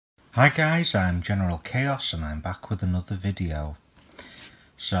Hi guys, I'm General Chaos and I'm back with another video.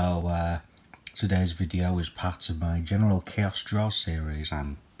 So today's video is part of my General Chaos Draw series.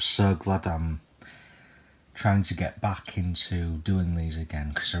 I'm so glad I'm trying to get back into doing these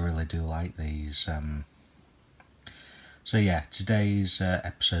again because I really do like these. So yeah, today's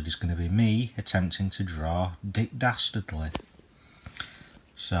episode is going to be me attempting to draw Dick Dastardly.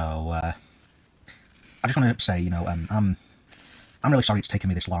 So I just want to say, I'm really sorry it's taken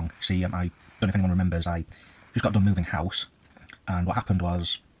me this long. See, I don't know if anyone remembers, I just got done moving house, and what happened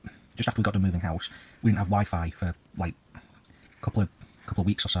was, just after we got done moving house, we didn't have Wi-Fi for like a couple of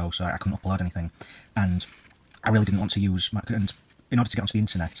weeks or so I couldn't upload anything, and I really didn't want to use my, and in order to get onto the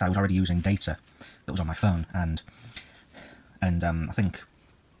internet, I was already using data that was on my phone, and I think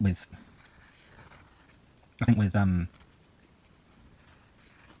with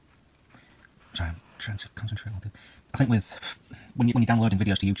sorry, I'm trying to concentrate on it. I think with when you're downloading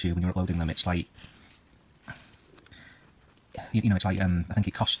videos to YouTube and you're uploading them, it's like it's like I think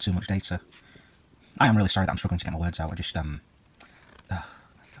it costs too much data. I am really sorry that I'm struggling to get my words out. I just oh my God.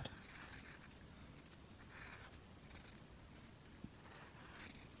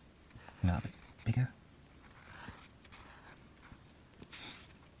 A little bit bigger.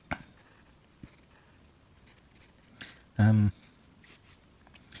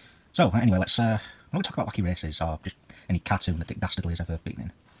 So anyway, let's talk about wacky races or just any cartoon that Dick Dastardly has ever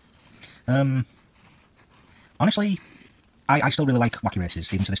been in. Honestly, I still really like wacky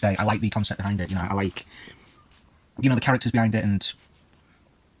races even to this day. I like the concept behind it. I like the characters behind it, and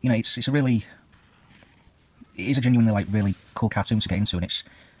it's a genuinely like really cool cartoon to get into, and it's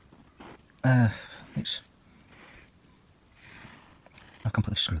I've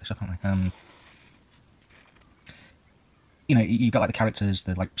completely screwed this up, haven't I? You've got like the characters,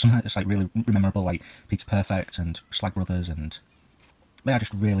 they're like some that's like really memorable, like Peter Perfect and Slag Brothers, and they are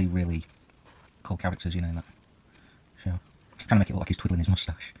just really, really cool characters, in that show. Trying to make it look like he's twiddling his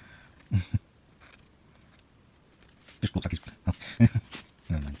moustache. Just looks like he's... Oh.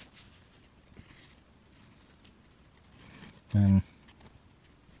 Never mind.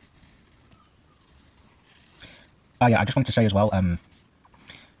 Oh yeah, I just wanted to say as well, I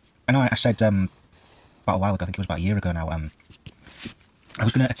know I said about a while ago, I think it was about a year ago now, I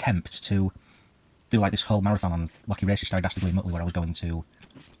was going to attempt to do like this whole marathon on Wacky Races starring Dastardly and Muttley, where I was going to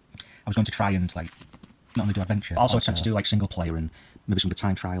try and like not only do adventure, also attempt to do like single player and maybe some of the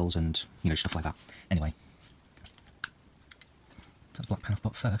time trials and stuff like that. Anyway, that's black pen I've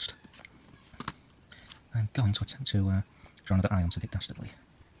put first. I'm going to attempt to draw another eye onto Dick Dastardly.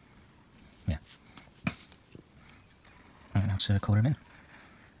 Yeah. Right, now to colour him in.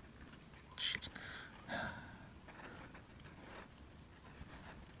 Shit.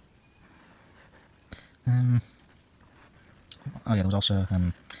 Oh yeah, there was also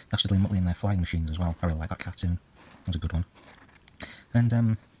Dastardly and Muttley in their flying machines as well. I really like that cartoon. That was a good one. And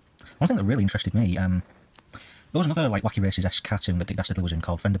one thing that really interested me, there was another like Wacky Races-esque cartoon that Dick Dastardly was in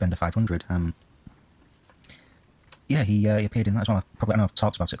called Fender Bender 500. Yeah, he appeared in that as well. I know I've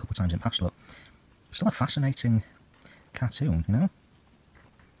talked about it a couple of times in the past, but it's still a fascinating cartoon,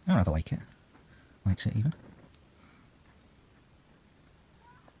 I rather like it. Liked it even.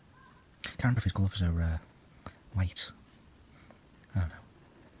 Can't remember if his gloves are white. I don't know.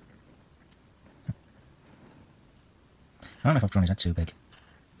 I don't know if I've drawn his head too big.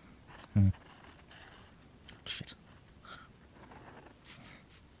 Shit.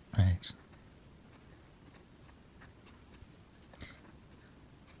 Right.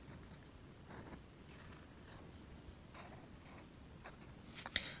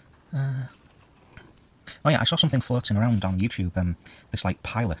 Oh yeah, I saw something floating around on YouTube, this like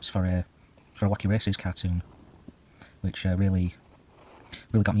pilot for a Wacky Races cartoon, which really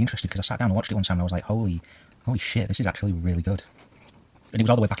got me interested, because I sat down and watched it one time and I was like, holy shit, this is actually really good. And it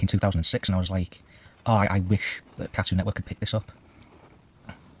was all the way back in 2006, and I was like, oh, I wish that Cartoon Network could pick this up.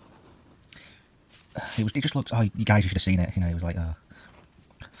 It just looked, oh, you guys, you should have seen it, it was like, oh,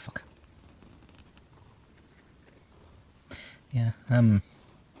 fuck. Yeah,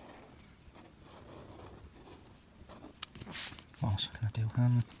 what else can I do?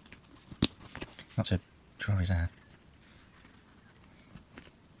 Not to draw his hair.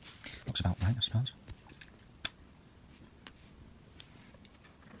 Looks about right, I suppose.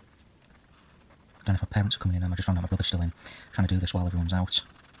 I don't know if my parents are coming in, I just found out my brother's still in. Trying to do this while everyone's out.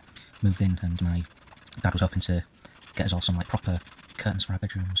 Moved in, and my dad was hoping to get us all some like proper curtains for our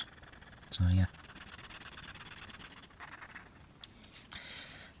bedrooms. So yeah.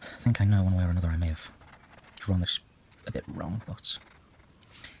 I think I know one way or another I may have drawn this a bit wrong, but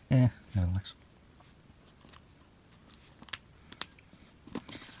yeah, nevertheless.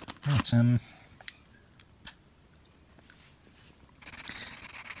 Right, what was I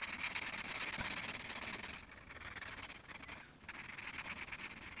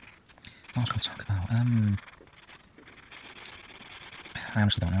going to talk about? I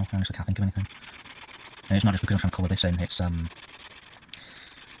honestly don't know. I honestly can't think of anything. And it's not just because I'm trying to colour this in, it's, I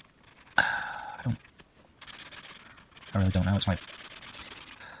really don't know, it's like...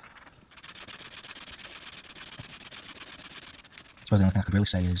 I suppose the only thing I could really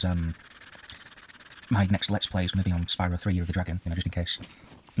say is, my next Let's Play is going to be on Spyro 3 Year of the Dragon, you know, just in case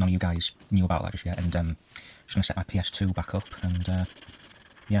none of you guys knew about that just yet, and, just going to set my PS2 back up, and,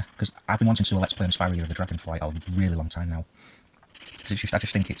 yeah, because I've been wanting to do a Let's Play on Spyro Year of the Dragon for, like, a really long time now. Because it's just, I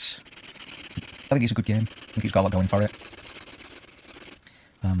just think it's... I think it's a good game. I think it's got a lot going for it.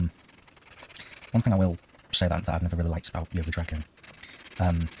 One thing I will say that I've never really liked about Year of the Dragon,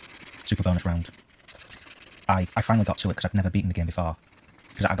 Super Bonus Round. I finally got to it because I'd never beaten the game before.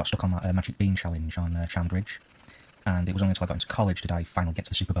 Because I got stuck on that Magic Bean challenge on Charmed Ridge. And it was only until I got into college did I finally get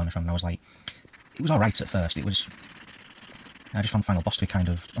to the Super Bonus Round. And I was like, it was alright at first. It was... I just found the final boss to be kind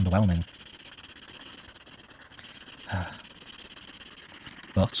of underwhelming.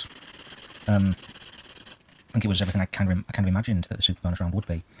 But... I think it was everything I kind of imagined that the Super Bonus Round would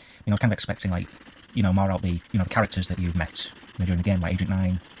be. You know, I was kind of expecting, like, you know, more out the, you know, the characters that you've met, you know, during the game, like Agent 9,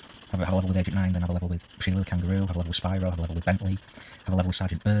 have a level with Agent 9, then have a level with Sheila the Kangaroo, have a level with Spyro, have a level with Bentley, have a level with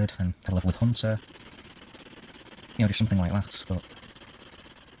Sergeant Bird, and have a level with Hunter. You know, just something like that, but...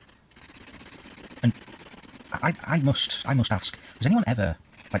 And I must ask, has anyone ever,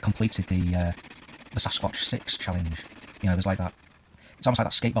 like, completed the Sasquatch 6 challenge? You know, there's like that... It's almost like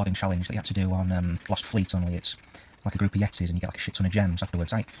that skateboarding challenge that you had to do on Lost Fleet, only it's like a group of Yetis and you get like a shit ton of gems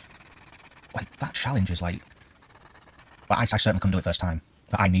afterwards. Like that challenge is like... Well, I certainly couldn't do it first time.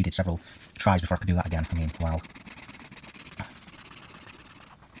 But I needed several tries before I could do that again. I mean, wow.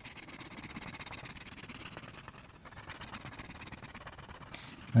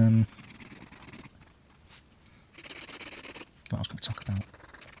 What else can we talk about?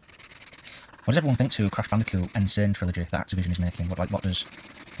 What does everyone think to Crash Bandicoot Insane Trilogy that Activision is making? What does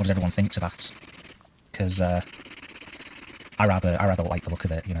everyone think to that? Because I rather like the look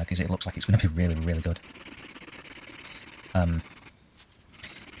of it, you know, because it looks like it's going to be really, really good.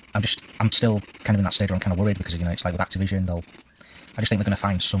 I'm still kind of in that stage where I'm kind of worried because, you know, it's like with Activision, I just think they're going to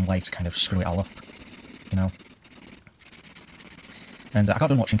find some way to kind of screw it all up, you know. And I got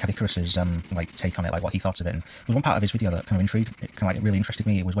done watching Cadicarus's like take on it, like what he thought of it, and there was one part of his video that kind of intrigued, it kind of like really interested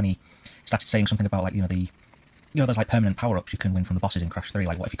me. It was when he started saying something about, like, you know, there's like permanent power-ups you can win from the bosses in Crash 3,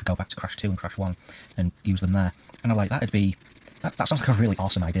 like what if you could go back to Crash 2 and Crash 1 and use them there? And I'm like, that sounds like a really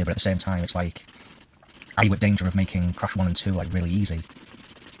awesome idea, but at the same time it's like, are you at danger of making Crash 1 and 2 like really easy?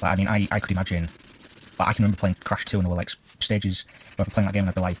 Like, I mean, I could imagine, like, I can remember playing Crash 2 and there were like stages where I'd be playing that game and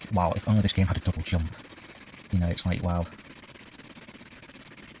I'd be like, wow, if only this game had a double jump. You know, it's like, wow.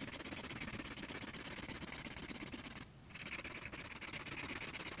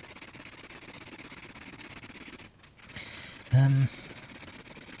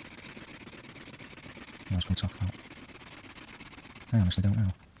 What else can we talk about? I honestly don't know.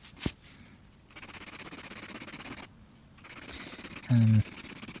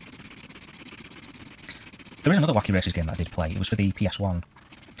 There is another Wacky Races game that I did play. It was for the PS1.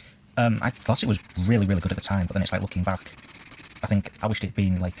 I thought it was really, really good at the time, but then it's like, looking back, I think I wished it'd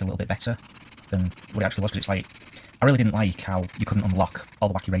been like a little bit better than what it actually was, because it's like, I really didn't like how you couldn't unlock all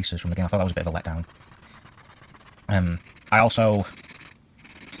the Wacky Races from the game. I thought that was a bit of a letdown. I also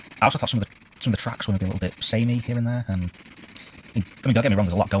thought some of the tracks were maybe a little bit samey here and there. I mean, don't get me wrong,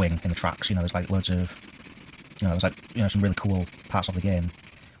 there's a lot going in the tracks, you know, there's like loads of, you know, there's like, you know, some really cool parts of the game.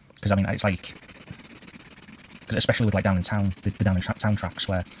 Because, I mean, it's like, because especially with like down in town, the down in town tracks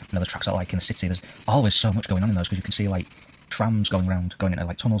where, you know, the tracks that are like in the city, there's always so much going on in those, because you can see like trams going around, going into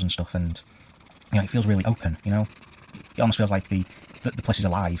like tunnels and stuff, and, you know, it feels really open, you know. It almost feels like the place is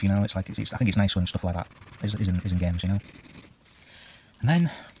alive, you know. It's like, I think it's nice when stuff like that is in games, you know. And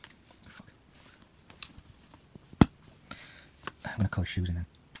then, I'm going to colour shoes in then.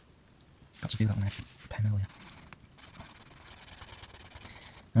 Got to do that when I had a pen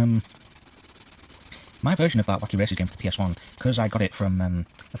earlier. My version of that Wacky Races game for the PS1, because I got it from a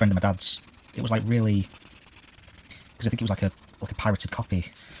friend of my dad's, it was like really, because I think it was like a pirated copy,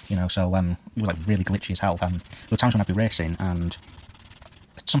 you know, so it was like really glitchy as hell. There were times when I'd be racing and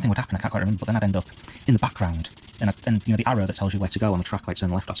something would happen, I can't quite remember, but then I'd end up in the background, and you know, the arrow that tells you where to go on the track, like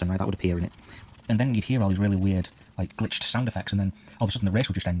turn left or turn right, that would appear in it. And then you'd hear all these really weird, like, glitched sound effects, and then all of a sudden the race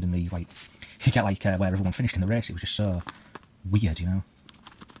would just end, and you get like where everyone finished in the race. It was just so weird, you know.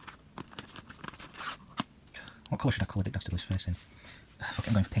 What colour should I colour Dick Dastardly's face in? Fuck it,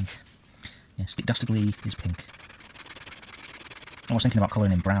 I'm going for pink. Yes, Dick Dastardly is pink. I was thinking about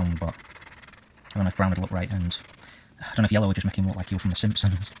colouring in brown, but I don't know if brown would look right, and I don't know if yellow would just make him look like you from The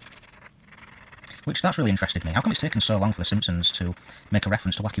Simpsons. Which, that's really interested me. How come it's taken so long for The Simpsons to make a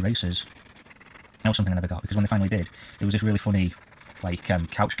reference to Wacky Races? That was something I never got, because when they finally did, there was this really funny, like,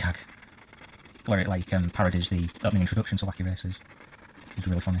 couch gag, where it, like, parodies the opening introduction to Wacky Races. It was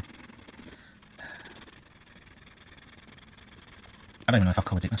really funny. I don't even know if I've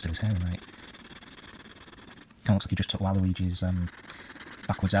coloured Dick Dastardly's hair right. Kind of looks like he just took Waluigi's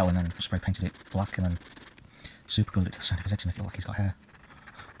backwards L and then spray painted it black and then super glued it to the side of his head to make it look like he's got hair.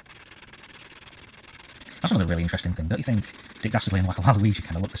 That's another really interesting thing. Don't you think Dick Dastardly and Waluigi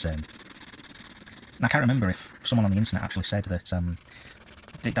kind of look the same? And I can't remember if someone on the internet actually said that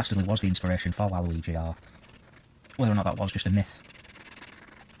Dick Dastardly was the inspiration for Waluigi, or whether or not that was just a myth.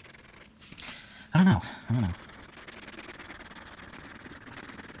 I don't know.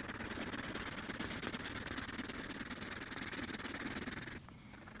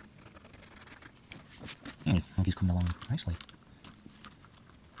 I think he's coming along nicely.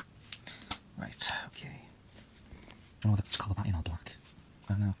 Right, okay. I don't know whether to colour that in or black.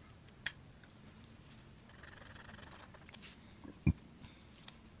 I don't know.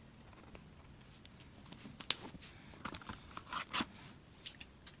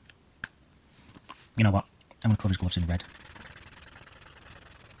 You know what? I'm going to colour his gloves in red.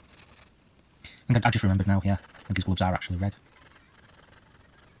 I just remembered now, yeah. I think his gloves are actually red.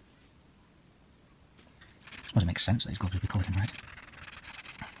 I suppose it makes sense that his gloves would be coloured in red.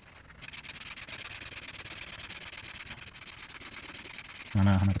 I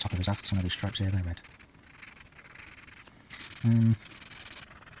know the top of his hat, some of these stripes here, they're red.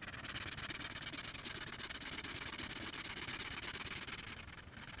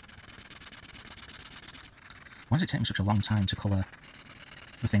 Why does it take me such a long time to colour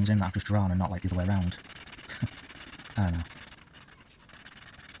the things in that I've just drawn and not like the other way around? I don't know.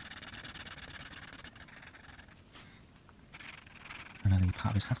 And then the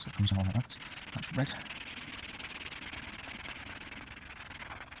part of his hat that comes out like that, that's red.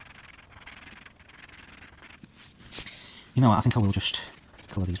 You know what, I think I will just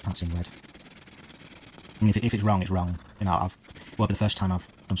colour these parts in red. I mean, if it's wrong, it's wrong. You know, it won't be the first time I've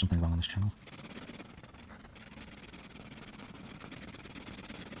done something wrong on this channel.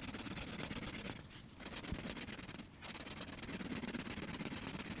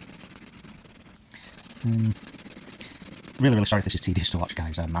 Really sorry if this is tedious to watch,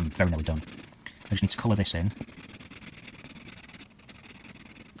 guys. I'm very nearly done. I just need to colour this in.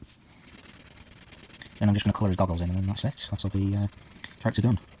 Then I'm just going to colour his goggles in, and then that's it. That'll be character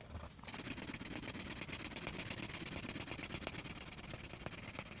done.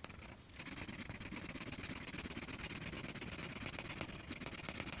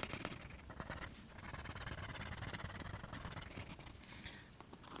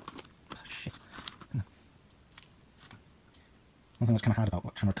 One thing that's kind of hard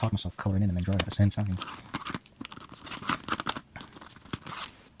about trying to record myself colouring in and then drawing at the same time.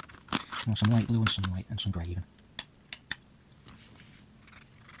 Oh, some light blue and some white and some grey even.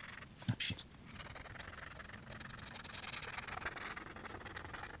 Oh shit.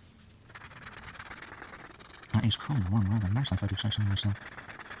 That is coming along rather nicely if I do say so myself.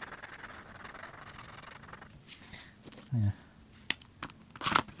 Yeah.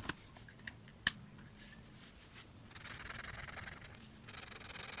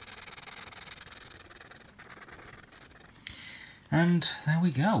 And there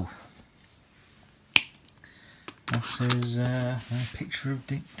we go. That is a picture of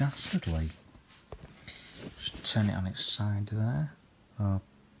Dick Dastardly. Just turn it on its side there, or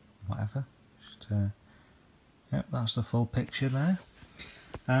whatever. Just, yep, that's the full picture there.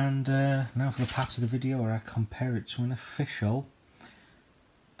 And now for the part of the video where I compare it to an official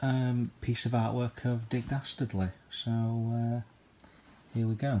piece of artwork of Dick Dastardly. So here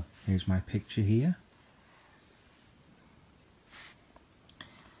we go. Here's my picture here.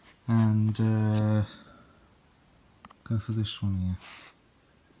 And go for this one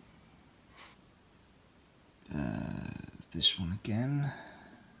here. This one again.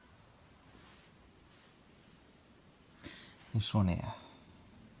 This one here.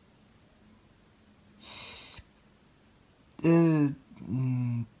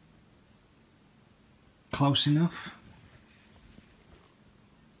 Close enough?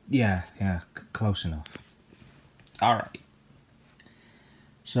 Yeah, close enough. Alright.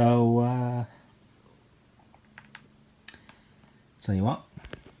 So, tell you what,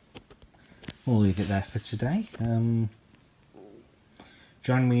 we'll leave it there for today.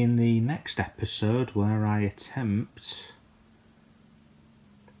 Join me in the next episode where I attempt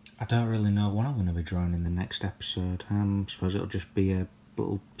I don't really know what I'm going to be drawing in the next episode. I suppose it'll just be a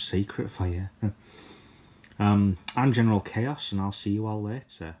little secret for you. I'm General Chaos, and I'll see you all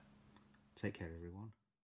later. Take care, everyone.